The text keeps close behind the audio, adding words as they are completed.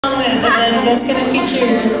that's going to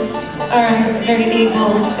feature our very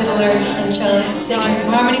able fiddler and cellist singing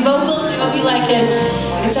some harmony vocals. We hope you like it.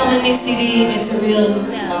 It's on the new CD and it's a real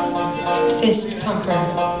fist pumper.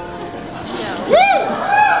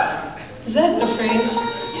 Is that a phrase?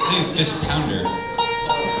 I think it's fist pounder.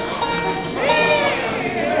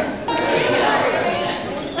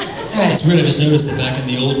 Right. It's weird, I just noticed that back in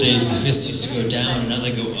the old days the fists used to go down and now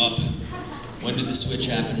they go up. When did the switch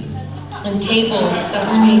happen? When tables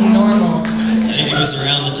stopped being normal. I think it was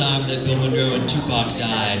around the time that Bill Monroe and Tupac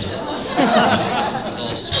died. It was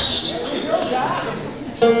all switched.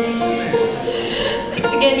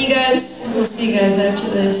 Thanks again, you guys. We'll see you guys after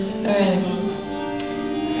this. Alright.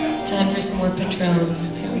 It's time for some more Patron.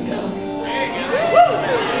 Here we go.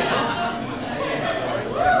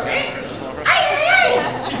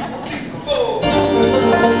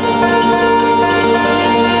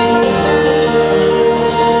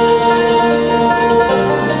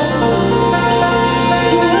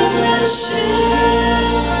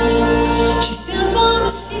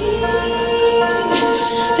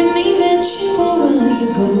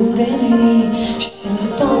 Vanity, she sailed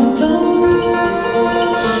upon a low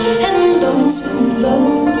and lonesome low.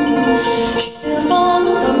 She sailed upon a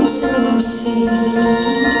lonesome sea.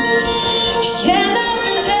 She had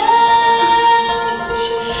nothing else,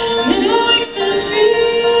 many more weeks than free.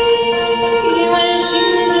 When she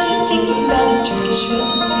was overtaken by the Turkish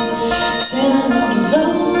road, sailing on a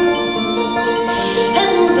low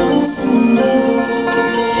and lonesome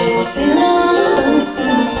low, sailing on a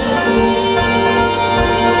lonesome sea.